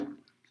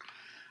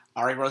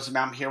Ari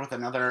Rosenbaum here with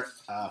another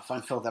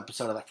fun-filled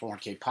episode of that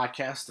 401k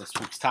podcast. This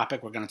week's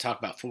topic, we're going to talk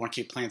about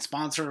 401k plan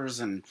sponsors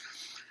and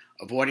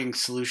avoiding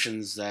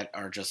solutions that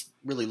are just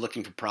really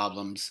looking for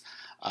problems.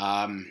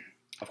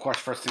 Of course,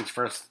 first things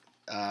first,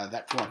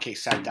 that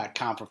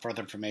 401ksite.com for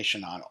further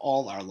information on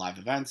all our live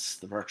events.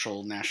 The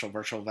national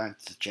virtual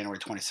event, January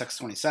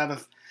 26th,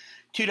 27th,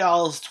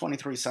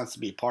 $2.23 to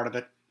be a part of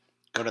it.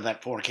 Go to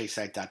that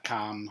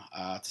 401ksite.com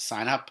to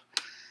sign up.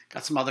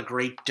 Got some other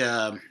great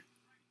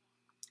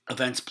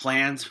events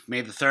planned.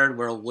 May the 3rd,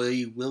 where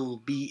we will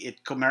be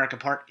at Comerica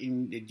Park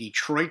in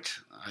Detroit.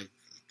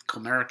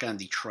 Comerica in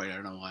Detroit. I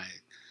don't know why I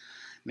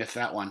miffed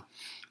that one,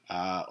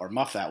 or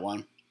muffed that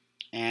one.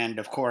 And,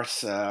 of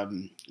course,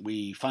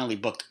 we finally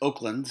booked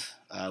Oakland.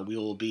 We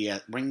will be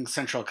at Ring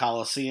Central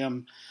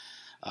Coliseum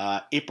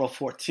April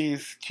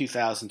 14th,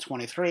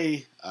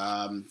 2023.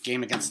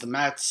 Game against the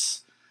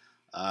Mets.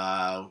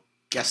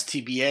 Guest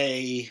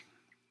TBA.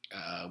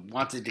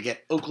 Wanted to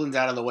get Oakland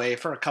out of the way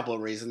for a couple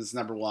of reasons.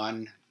 Number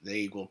one,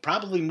 they will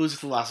probably move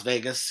to Las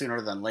Vegas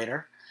sooner than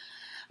later.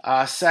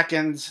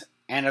 Second,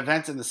 an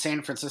event in the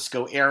San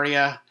Francisco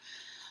area.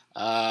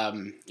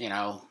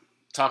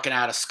 Talking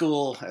out of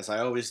school, as I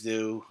always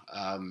do.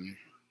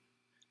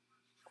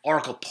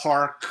 Oracle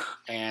Park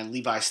and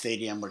Levi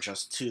Stadium were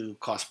just too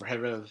cost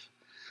prohibitive.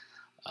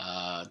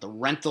 The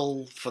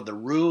rental for the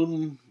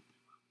room,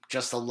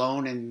 just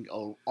alone in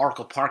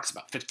Oracle Park, is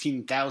about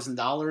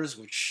 $15,000,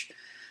 which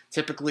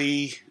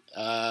typically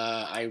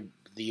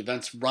the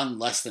events run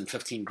less than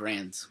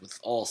 $15,000 with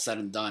all said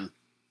and done.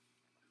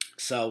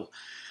 So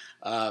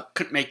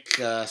couldn't make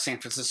San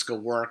Francisco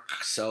work,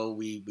 so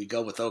we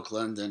go with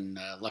Oakland, and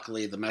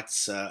luckily the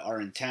Mets are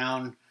in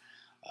town.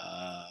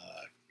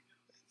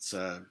 It's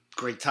a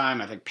great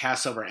time. I think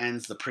Passover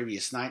ends the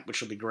previous night,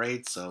 which will be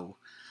great. So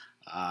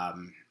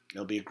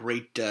it'll be a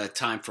great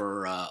time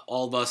for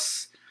all of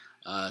us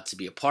to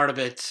be a part of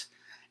it,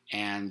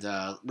 and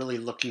really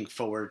looking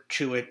forward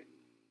to it.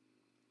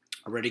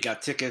 Already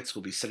got tickets.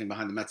 We'll be sitting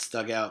behind the Mets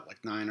dugout,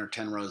 like 9 or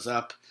 10 rows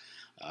up.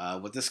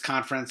 With this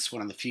conference,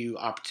 one of the few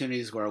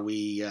opportunities where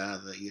the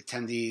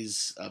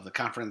attendees of the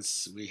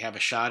conference, we have a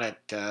shot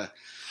at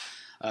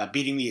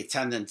beating the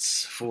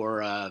attendance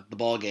for the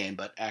ball game.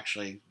 But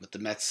actually, with the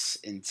Mets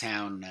in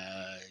town,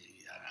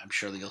 I'm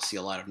sure that you'll see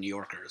a lot of New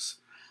Yorkers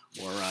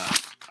or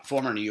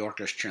former New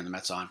Yorkers cheering the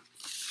Mets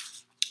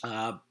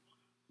on.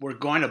 We're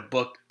going to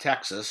book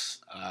Texas,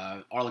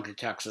 Arlington,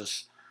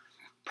 Texas,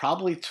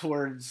 probably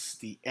towards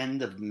the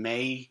end of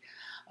May.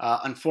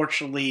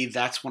 Unfortunately,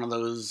 that's one of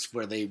those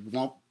where they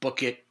won't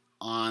book it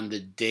on the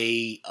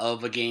day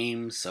of a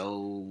game,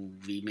 so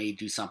we may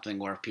do something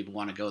where if people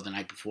want to go the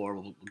night before,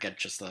 we'll get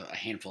just a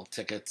handful of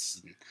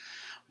tickets and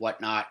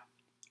whatnot.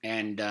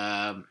 And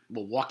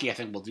Milwaukee, I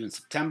think we'll do in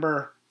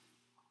September.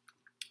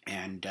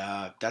 And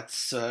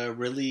that's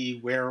really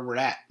where we're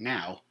at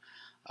now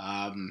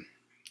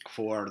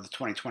for the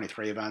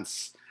 2023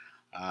 events.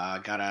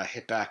 Got to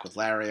hit back with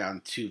Larry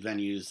on 2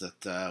 venues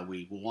that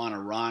we want to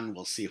run.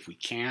 We'll see if we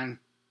can,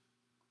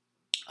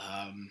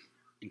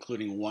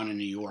 including one in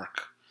New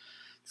York.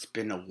 It's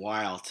been a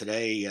while.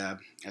 Today,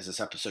 as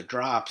this episode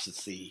drops,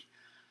 it's the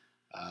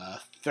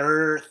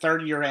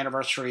third year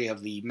anniversary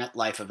of the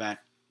MetLife event.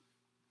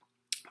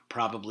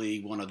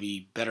 Probably one of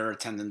the better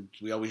attended.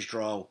 We always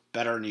draw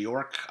better in New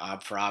York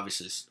for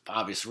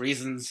obvious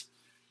reasons.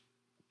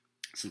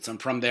 Since I'm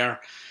from there,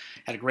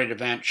 had a great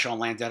event. Sean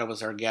Landetta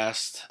was our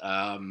guest.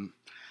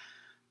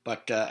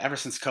 But ever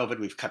since COVID,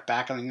 we've cut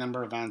back on the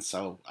number of events,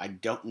 so I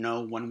don't know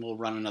when we'll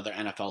run another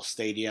NFL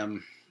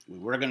stadium. We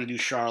were going to do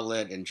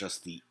Charlotte, and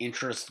just the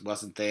interest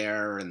wasn't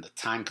there, and the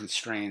time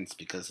constraints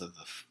because of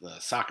the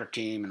soccer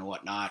team and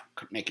whatnot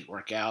couldn't make it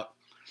work out.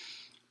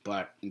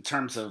 But in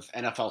terms of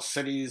NFL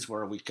cities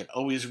where we could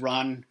always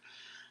run,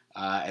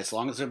 as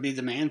long as there be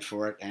demand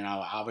for it, and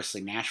obviously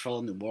Nashville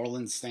and New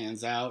Orleans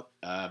stands out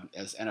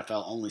as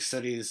NFL-only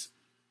cities.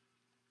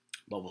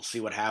 But we'll see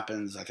what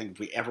happens. I think if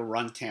we ever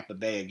run Tampa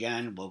Bay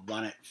again, we'll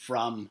run it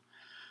from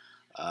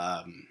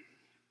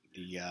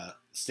the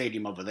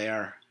stadium over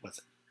there. What's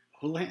it?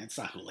 Houlihan? It's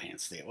not Houlihan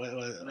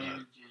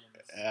Stadium.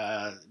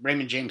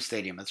 Raymond James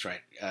Stadium, that's right.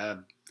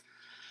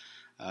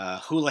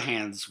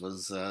 Houlihan's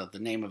was the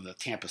name of the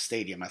Tampa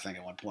Stadium, I think,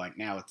 at one point.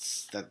 Now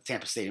the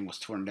Tampa Stadium was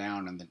torn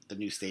down, and the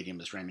new stadium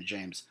is Raymond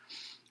James.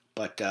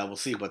 But we'll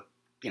see what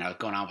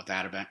going on with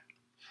that event.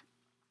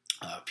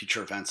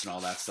 Future events and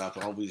all that stuff.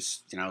 We're always,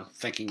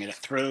 thinking it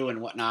through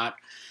and whatnot.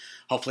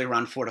 Hopefully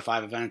run 4 to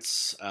 5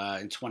 events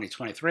in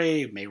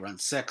 2023. May run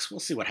 6. We'll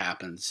see what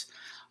happens.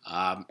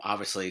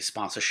 Obviously,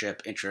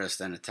 sponsorship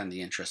interest and attendee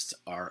interest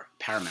are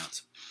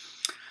paramount.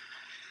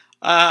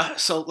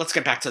 So let's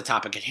get back to the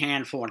topic at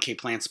hand. 401k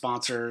plan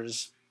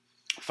sponsors.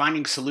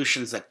 Finding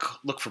solutions that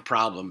look for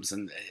problems.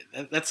 And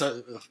that's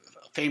a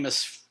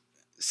famous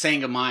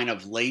saying of mine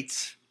of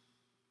late.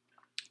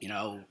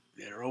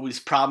 There are always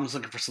problems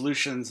looking for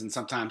solutions, and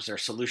sometimes there are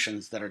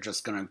solutions that are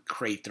just going to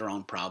create their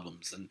own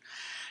problems. And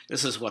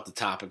this is what the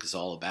topic is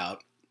all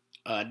about.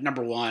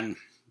 Number one,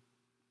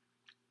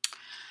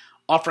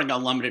 offering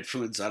unlimited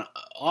funds on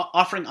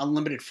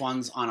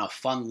a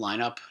fund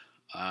lineup.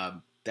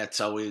 That's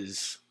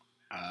always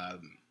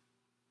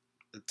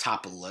the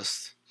top of the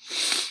list.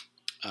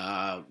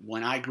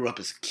 When I grew up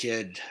as a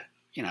kid,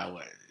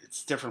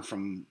 it's different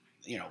from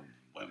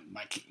when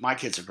my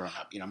kids are growing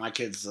up. My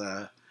kids,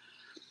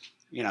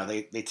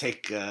 they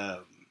take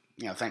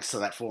thanks to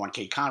that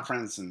 401k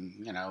conference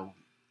and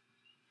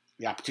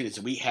the opportunities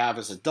that we have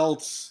as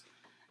adults,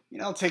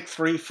 take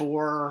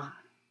 3-4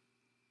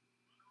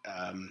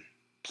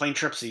 plane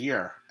trips a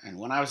year. And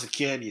when I was a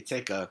kid, you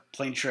take a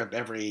plane trip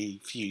every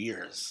few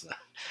years.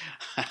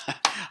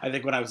 I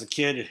think when I was a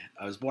kid,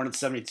 I was born in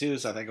 72,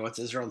 so I think I went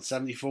to Israel in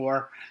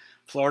 74,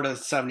 Florida in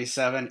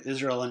 77,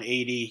 Israel in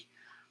 80.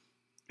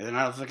 And then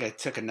I don't think I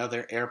took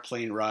another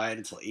airplane ride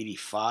until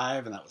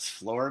 85, and that was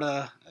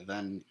Florida, and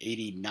then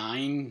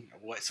 89.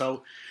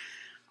 So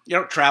you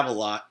don't travel a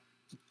lot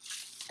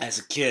as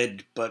a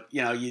kid, but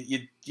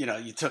you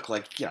took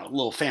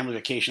little family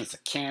vacations to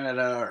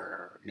Canada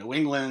or New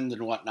England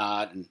and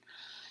whatnot. And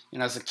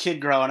as a kid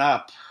growing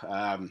up,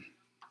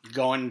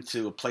 going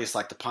to a place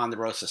like the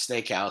Ponderosa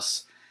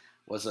Steakhouse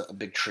was a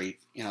big treat.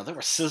 There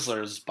were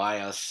Sizzlers by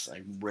us.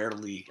 I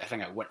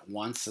think I went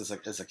once as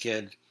a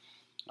kid,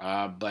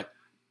 but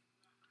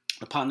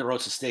the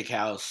Ponderosa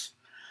Steakhouse,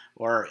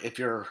 or if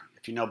you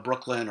know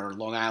Brooklyn or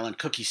Long Island,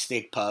 Cookie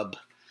Steak Pub,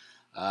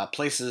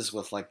 places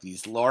with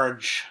these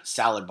large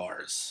salad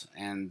bars.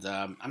 And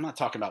I'm not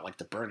talking about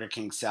the Burger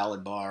King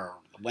salad bar or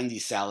the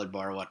Wendy's salad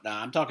bar or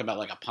whatnot. I'm talking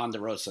about a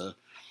Ponderosa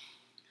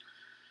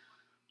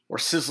or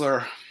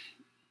Sizzler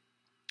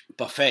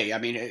buffet. I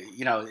mean,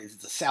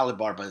 it's a salad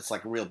bar, but it's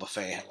a real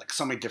buffet. It had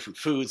so many different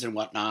foods and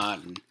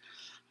whatnot.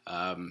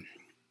 And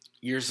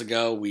years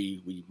ago,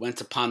 we went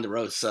to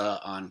Ponderosa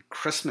on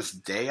Christmas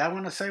Day, I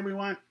want to say we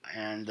went.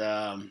 And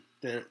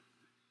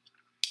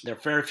there are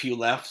very few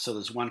left. So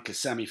there's one,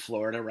 Kissimmee,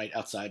 Florida, right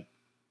outside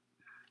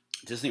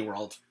Disney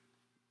World.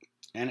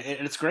 And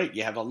it's great.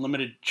 You have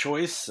unlimited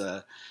choice.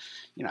 They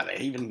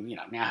even,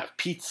 now have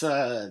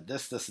pizza,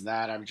 this, and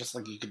that. I mean, just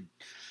you could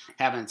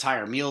have an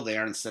entire meal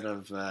there instead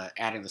of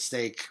adding the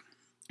steak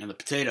and the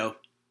potato.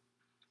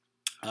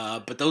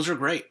 But those are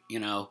great,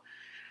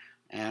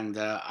 And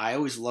I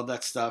always loved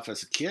that stuff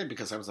as a kid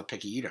because I was a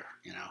picky eater,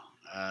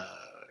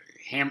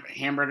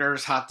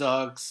 hamburgers, hot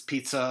dogs,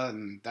 pizza,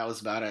 and that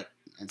was about it.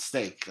 And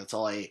steak. That's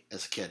all I ate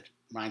as a kid.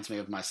 Reminds me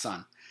of my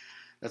son.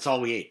 That's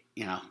all we ate,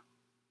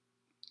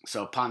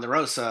 So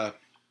Ponderosa,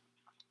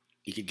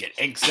 you could get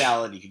egg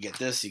salad, you could get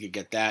this, you could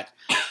get that.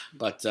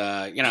 But,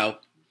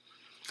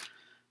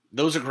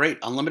 those are great.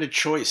 Unlimited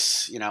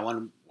choice.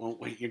 When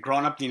you're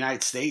growing up in the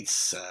United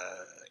States,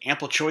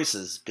 ample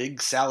choices,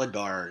 big salad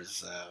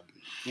bars,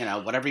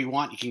 whatever you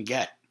want, you can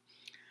get.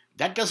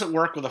 That doesn't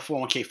work with a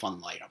 401k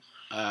fund lineup.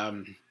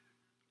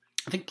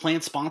 I think plan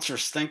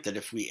sponsors think that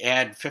if we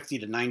add 50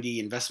 to 90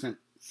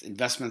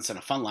 investments in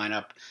a fund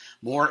lineup,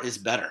 more is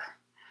better.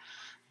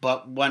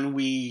 But when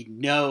we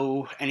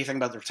know anything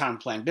about the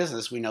retirement plan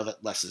business, we know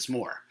that less is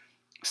more.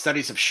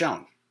 Studies have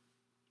shown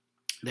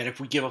that if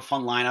we give a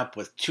fund lineup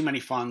with too many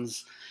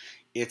funds,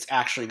 it's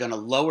actually going to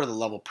lower the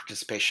level of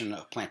participation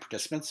of plan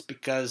participants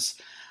because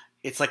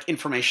it's like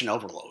information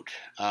overload.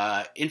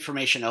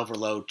 Information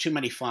overload, too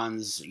many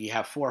funds. You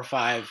have 4 or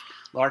 5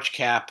 large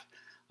cap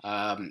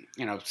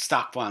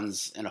stock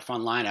funds in a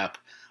fund lineup.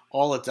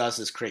 All it does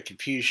is create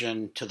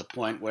confusion to the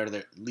point where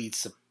it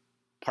leads to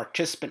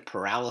participant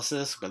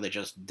paralysis, where they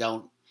just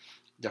don't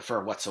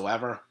defer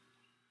whatsoever.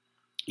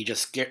 You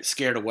just get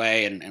scared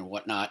away and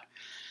whatnot.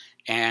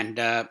 And,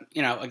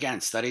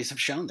 again, studies have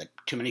shown that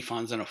too many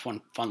funds in a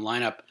fund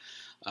lineup,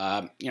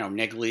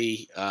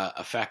 negatively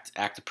affect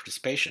active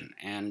participation.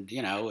 And,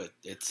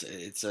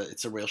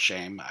 it's a real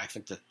shame. I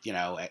think that,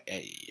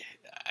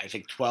 I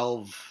think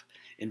 12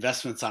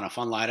 investments on a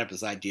fund lineup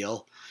is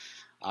ideal.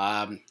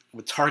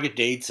 With target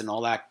dates and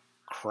all that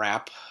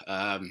crap,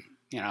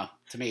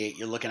 to me,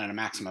 you're looking at a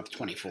maximum of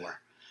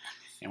 24.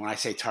 And when I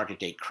say target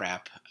date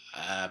crap,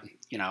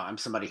 I'm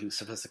somebody who's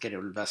sophisticated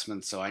with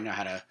investments, so I know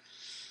how to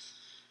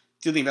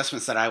do the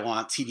investments that I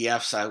want.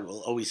 TDFs, I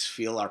will always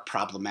feel are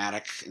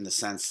problematic in the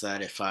sense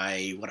that if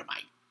what am I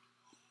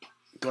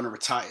going to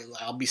retire?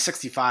 I'll be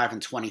 65 in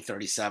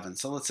 2037.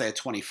 So let's say a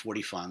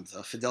 2040 fund,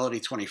 a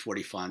Fidelity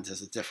 2040 fund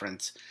has a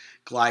different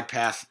glide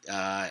path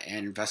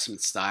and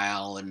investment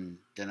style, and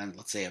then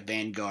let's say a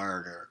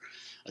Vanguard or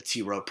a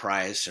T. Rowe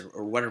Price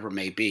or whatever it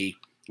may be.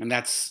 And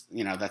that's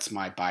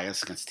my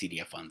bias against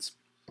TDF funds.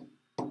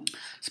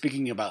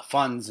 Speaking about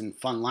funds and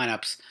fund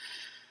lineups,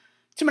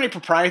 too many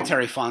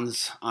proprietary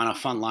funds on a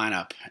fund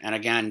lineup. And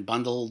again,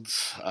 bundled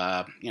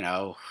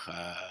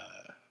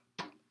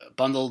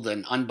bundled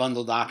and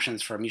unbundled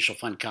options for a mutual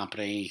fund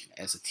company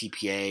as a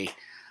TPA.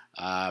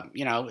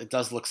 It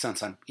does look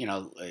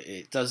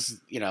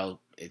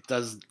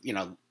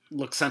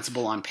look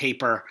sensible on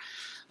paper.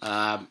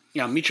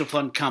 Mutual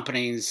fund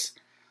companies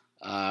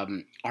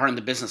are in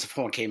the business of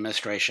 401k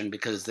administration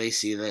because they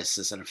see this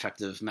as an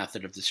effective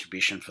method of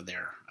distribution for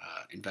their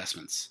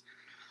investments.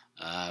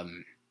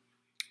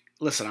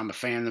 Listen, I'm a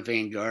fan of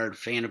Vanguard,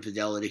 fan of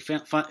Fidelity,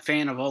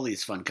 fan of all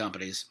these fund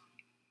companies.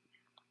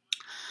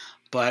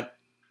 But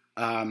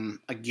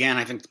again,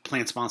 I think the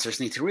plan sponsors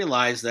need to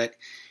realize that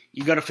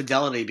you go to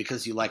Fidelity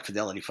because you like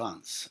Fidelity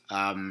funds.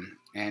 And,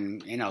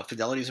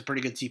 Fidelity is a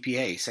pretty good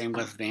TPA. Same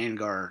with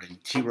Vanguard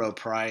and T. Rowe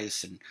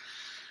Price and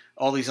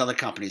all these other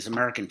companies,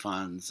 American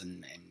funds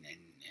and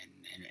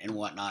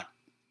whatnot.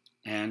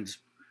 And,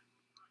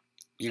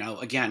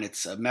 again,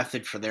 it's a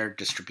method for their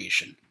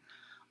distribution.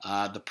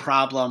 The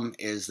problem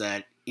is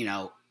that,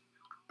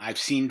 I've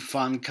seen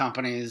fund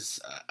companies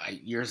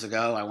years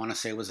ago. I want to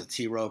say it was a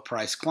T. Rowe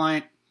Price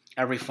client.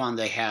 Every fund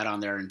they had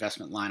on their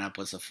investment lineup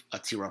was a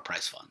T. Rowe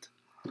Price fund.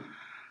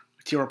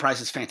 T. Rowe Price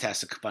is a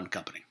fantastic fund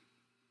company.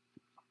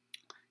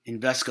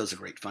 Invesco is a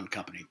great fund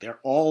company. They're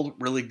all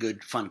really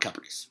good fund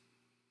companies.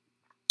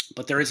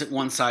 But there isn't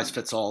one size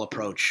fits all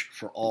approach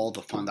for all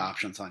the fund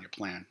options on your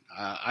plan.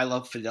 I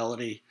love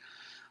Fidelity.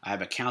 I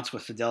have accounts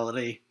with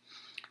Fidelity.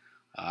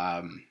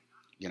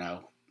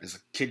 As a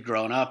kid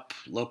growing up,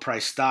 low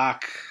price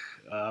stock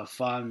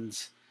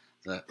funds,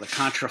 the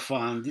Contra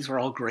fund, these were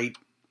all great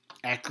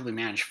actively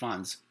managed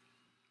funds.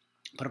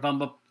 But if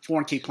I'm a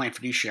 401k plan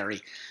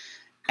fiduciary,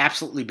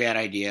 absolutely bad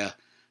idea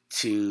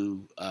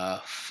to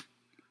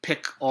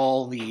pick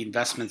all the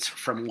investments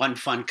from one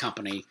fund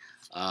company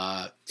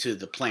to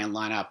the plan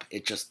lineup.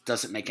 It just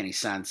doesn't make any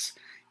sense.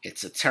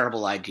 It's a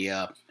terrible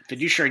idea.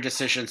 Fiduciary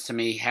decisions to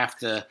me have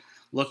to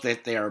look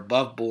that they are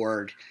above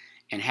board,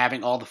 and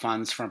having all the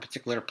funds from a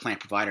particular plan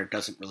provider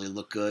doesn't really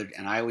look good.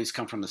 And I always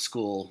come from the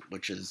school,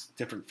 which is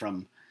different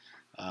from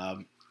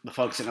the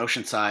folks in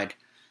Oceanside.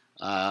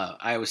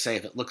 I always say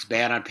if it looks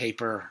bad on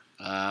paper,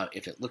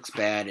 if it looks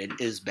bad, it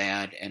is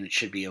bad, and it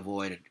should be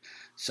avoided.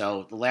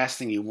 So the last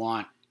thing you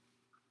want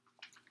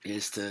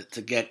is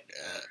to get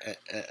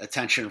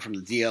attention from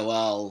the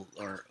DOL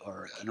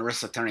or an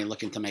ERISA attorney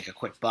looking to make a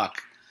quick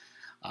buck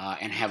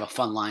and have a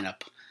fund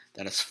lineup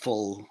that is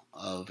full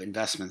of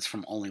investments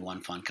from only one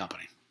fund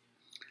company.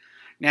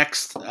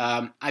 Next,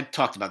 I've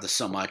talked about this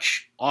so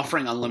much,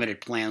 offering unlimited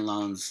plan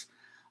loans.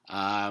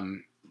 I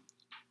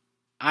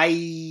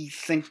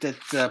think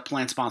that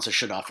plan sponsors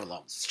should offer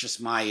loans. It's just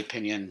my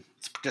opinion.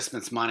 It's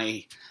participants'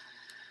 money.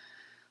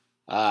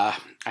 I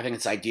think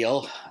it's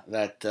ideal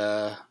that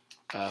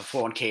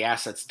 401k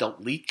assets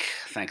don't leak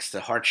thanks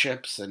to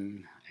hardships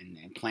and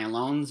plan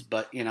loans,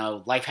 but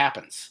life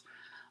happens.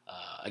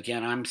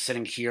 Again, I'm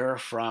sitting here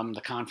from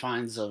the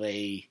confines of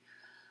a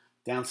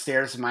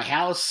downstairs in my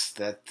house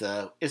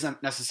that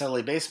isn't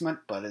necessarily a basement,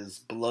 but is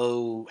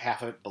below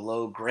half of it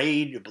below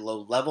grade or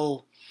below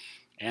level,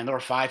 and there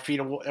was 5 feet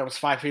of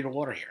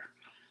water here.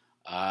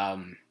 I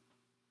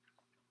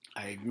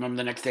remember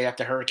the next day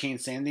after Hurricane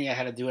Sandy, I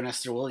had to do an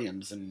Esther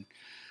Williams and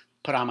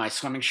put on my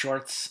swimming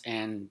shorts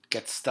and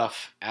get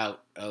stuff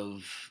out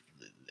of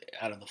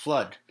the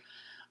flood.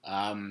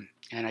 And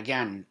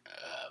again,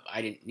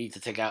 I didn't need to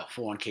take out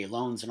 401k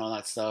loans and all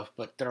that stuff,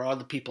 but there are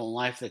other people in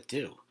life that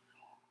do.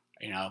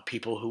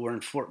 People who were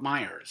in Fort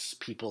Myers,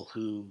 people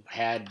who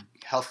had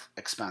health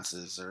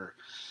expenses or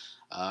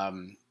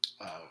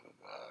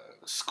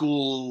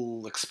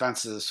school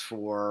expenses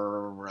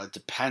for a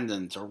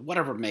dependent or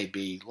whatever it may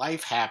be.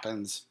 Life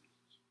happens,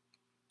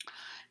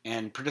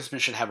 and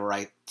participants should have a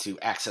right to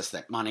access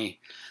that money.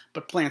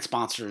 But plan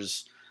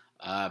sponsors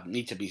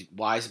need to be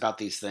wise about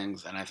these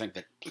things, and I think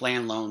that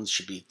plan loans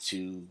should be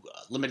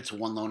limited to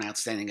one loan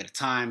outstanding at a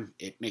time.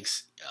 It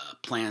makes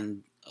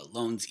plan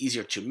loans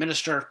easier to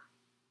administer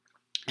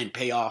and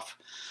pay off,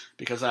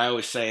 because I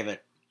always say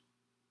that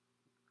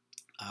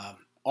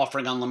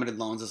offering unlimited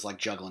loans is like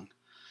juggling.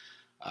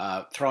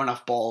 Throw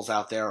enough balls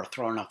out there or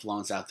throw enough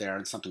loans out there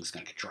and something's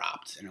going to get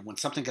dropped. And when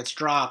something gets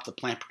dropped, the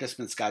plan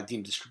participant's got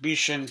deemed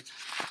distribution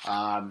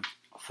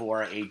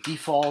for a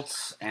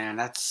default, and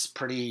that's a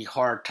pretty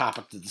hard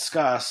topic to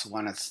discuss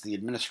when it's the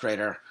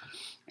administrator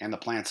and the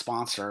plan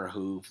sponsor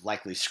who've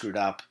likely screwed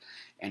up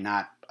and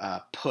not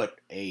put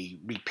a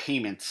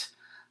repayment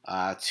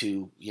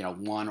to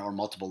one or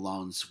multiple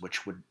loans,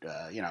 which would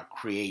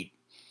create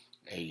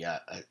a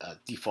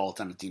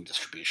default on a deemed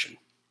distribution.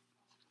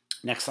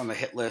 Next on the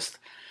hit list,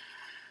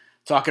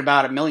 talking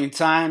about a million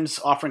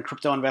times, offering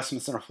crypto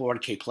investments in a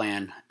 401k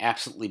plan.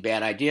 Absolutely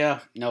bad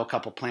idea. Know a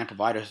couple plan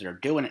providers that are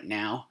doing it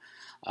now.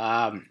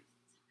 As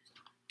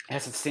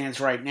it stands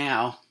right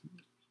now,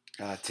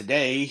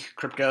 today,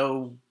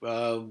 crypto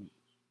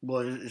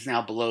is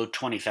now below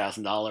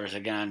 $20,000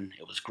 again.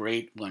 It was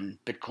great when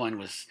Bitcoin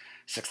was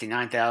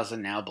 $69,000,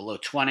 now below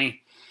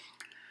 20.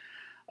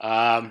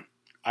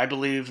 I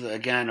believe that,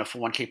 again, a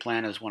 401k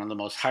plan is one of the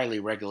most highly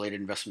regulated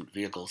investment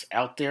vehicles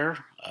out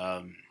there.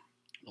 The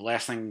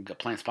last thing a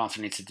plan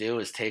sponsor needs to do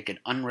is take an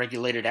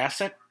unregulated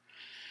asset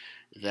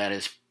that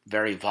is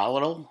very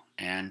volatile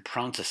and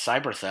prone to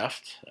cyber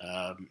theft.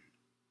 A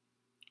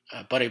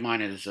buddy of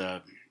mine is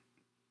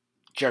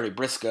Jerry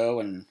Briscoe,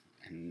 and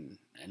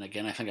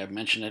again, I think I've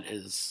mentioned it,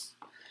 his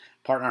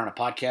partner on a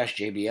podcast,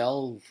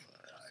 JBL.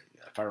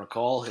 If I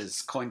recall,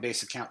 his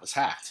Coinbase account was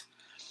hacked.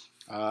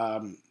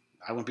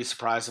 I wouldn't be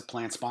surprised if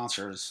plan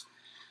sponsors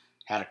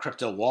had a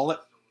crypto wallet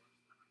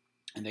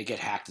and they get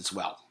hacked as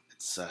well.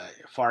 It's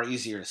far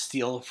easier to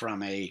steal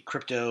from a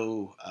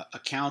crypto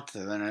account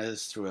than it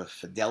is through a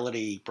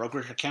Fidelity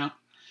brokerage account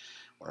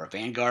or a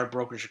Vanguard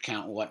brokerage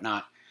account and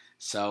whatnot.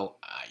 So,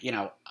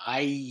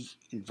 I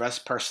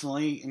invest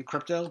personally in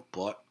crypto.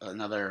 Bought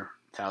another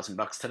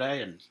 $1,000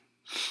 today, and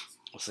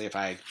we'll see if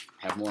I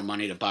have more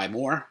money to buy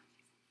more.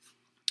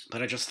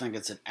 But I just think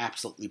it's an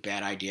absolutely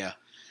bad idea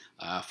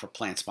for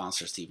plan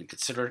sponsors to even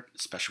consider it,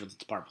 especially with the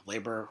Department of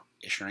Labor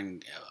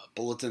issuing a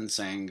bulletin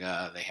saying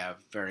they have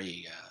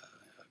very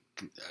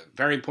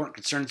important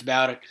concerns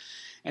about it,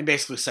 and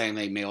basically saying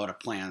they mail out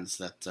plans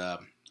that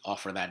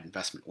offer that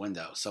investment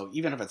window. So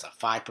even if it's a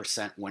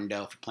 5%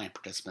 window for plan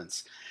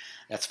participants,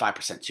 that's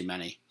 5% too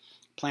many.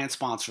 Plan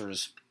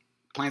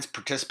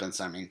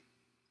participants,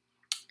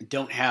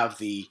 don't have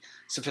the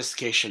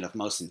sophistication of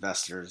most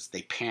investors.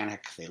 They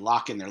panic, they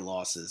lock in their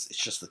losses.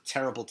 It's just a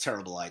terrible,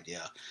 terrible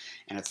idea,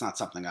 and it's not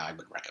something I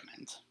would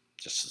recommend.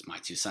 Just as my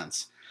 2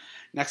 cents.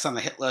 Next on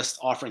the hit list,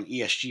 offering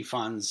ESG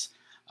funds.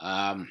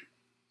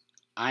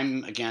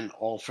 I'm, again,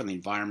 all for the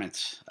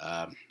environment.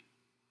 I've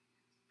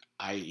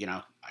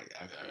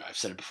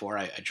said it before,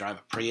 I drive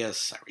a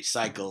Prius, I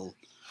recycle.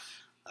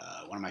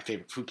 One of my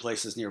favorite food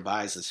places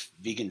nearby is this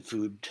vegan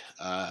food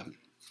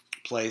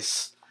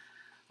place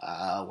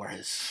where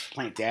his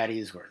Plant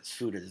Daddies, where his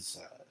food is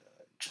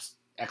just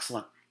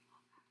excellent.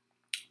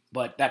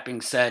 But that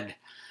being said,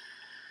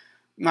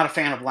 I'm not a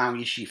fan of allowing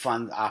ESG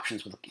fund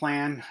options with a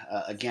plan.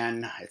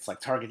 Again, it's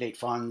like target date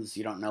funds.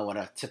 You don't know what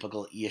a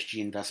typical ESG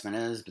investment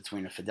is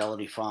between a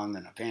Fidelity fund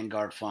and a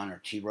Vanguard fund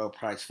or T. Rowe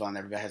Price fund.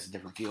 Everybody has a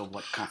different view of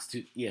what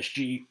constitutes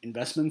ESG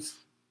investments.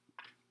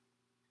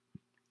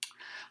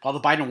 While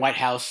the Biden White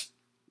House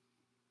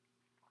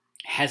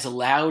has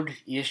allowed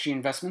ESG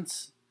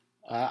investments,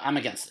 I'm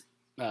against it.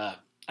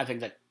 I think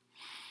that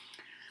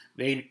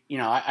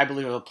I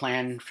believe with a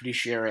planned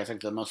fiduciary, I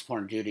think the most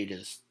important duty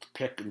is to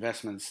pick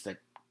investments that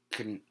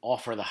can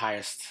offer the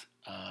highest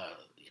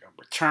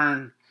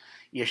return.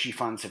 ESG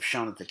funds have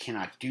shown that they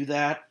cannot do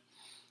that.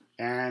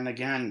 And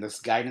again, this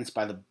guidance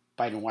by the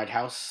Biden White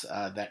House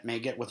that may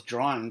get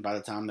withdrawn by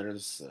the time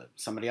there's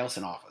somebody else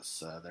in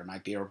office. There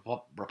might be a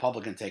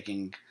Republican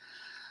taking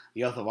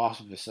the oath of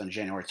office on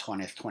January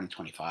 20th,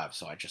 2025.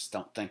 So I just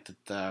don't think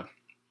that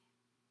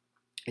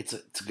it's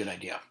a good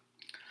idea.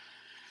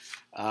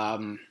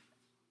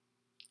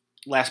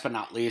 Last but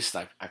not least,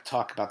 I've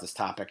talked about this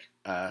topic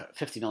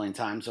 50 million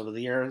times over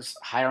the years.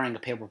 Hiring a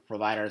payroll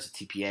provider as a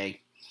TPA.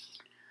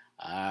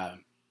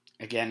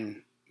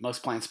 Again,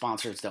 most plan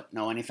sponsors don't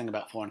know anything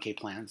about 401k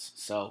plans,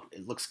 so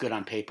it looks good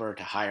on paper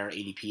to hire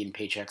ADP and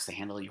Paychex to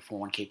handle your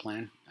 401k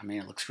plan.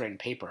 It looks great on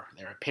paper.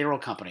 They're a payroll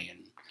company,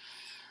 and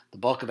the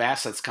bulk of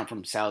assets come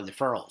from salary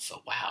deferral.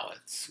 So, wow,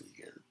 it's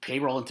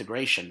payroll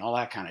integration, all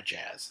that kind of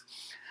jazz.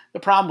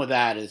 The problem with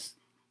that is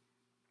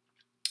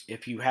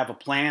if you have a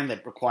plan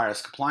that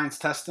requires compliance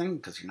testing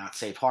because you're not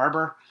safe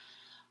harbor,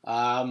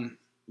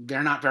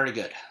 they're not very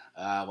good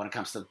when it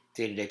comes to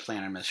day-to-day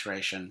plan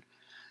administration.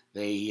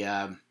 They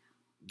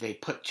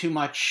put too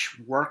much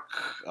work,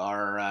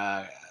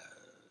 or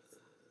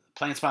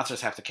plan sponsors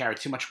have to carry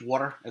too much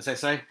water, as they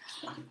say,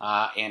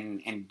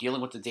 in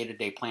dealing with the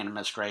day-to-day plan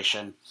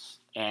administration.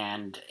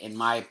 And in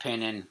my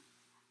opinion,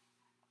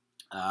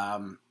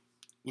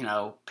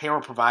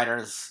 payroll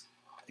providers,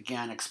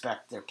 again,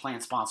 expect their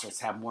plan sponsors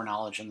to have more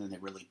knowledge than they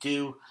really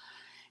do.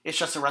 It's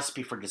just a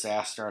recipe for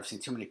disaster. I've seen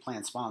too many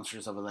plan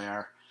sponsors over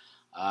there,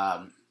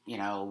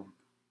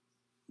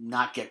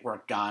 not get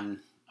work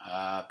done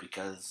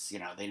because,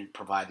 they didn't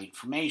provide the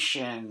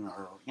information,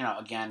 or,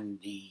 again,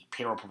 the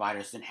payroll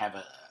providers didn't have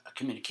a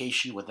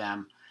communication with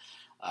them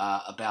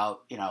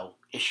about,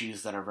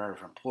 issues that are very,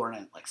 very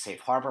important, like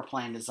safe harbor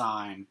plan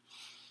design,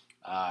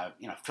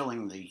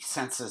 filling the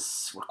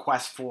census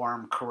request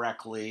form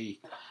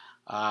correctly,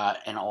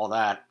 and all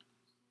that.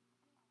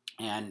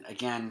 And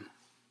again,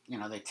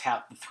 they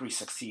tout the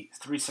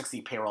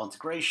 360 payroll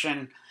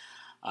integration.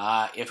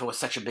 If it was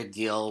such a big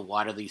deal,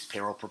 why do these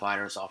payroll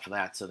providers offer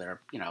that to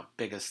their, the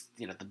biggest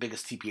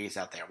TPAs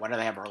out there? Why do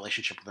they have a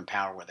relationship with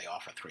Empower where they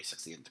offer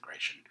 360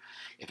 integration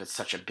if it's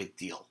such a big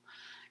deal?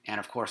 And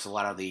of course, a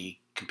lot of the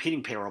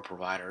competing payroll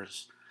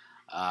providers,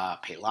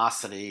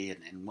 Paylocity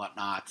and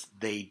whatnot,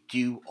 they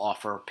do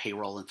offer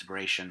payroll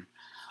integration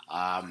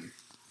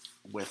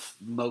with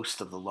most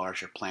of the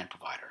larger plan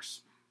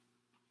providers.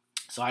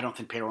 So I don't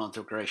think payroll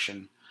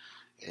integration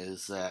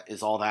is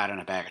all that in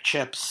a bag of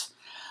chips.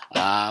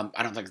 I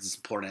don't think it's as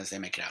important as they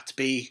make it out to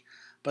be,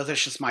 but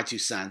that's just my 2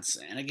 cents.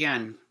 And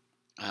again,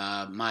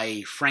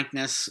 my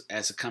frankness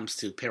as it comes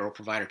to payroll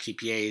provider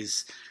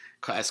TPAs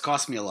has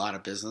cost me a lot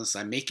of business.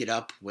 I make it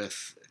up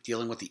with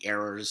dealing with the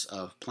errors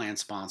of plan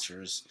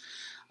sponsors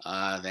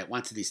that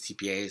went to these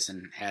TPAs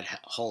and had a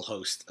whole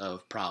host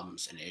of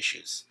problems and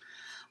issues.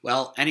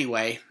 Well,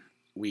 anyway,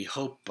 we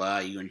hope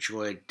you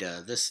enjoyed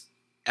this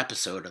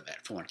episode of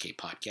that 401k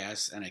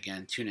podcast. And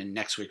again, tune in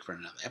next week for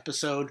another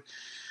episode.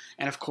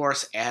 And of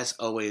course, as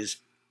always,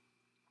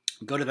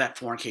 go to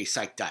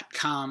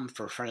that401ksite.com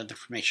for further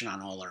information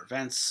on all our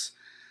events.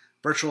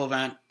 Virtual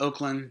event,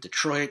 Oakland,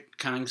 Detroit,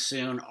 coming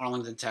soon,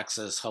 Arlington,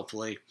 Texas,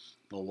 hopefully,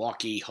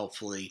 Milwaukee,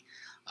 hopefully,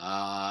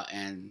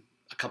 and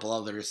a couple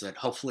others that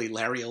hopefully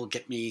Larry will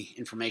get me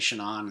information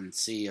on and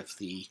see if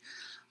the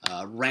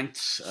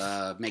rent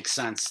makes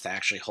sense to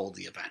actually hold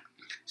the event.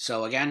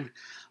 So again,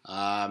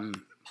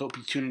 hope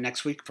you tune in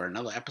next week for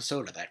another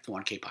episode of that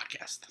 401k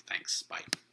podcast. Thanks. Bye.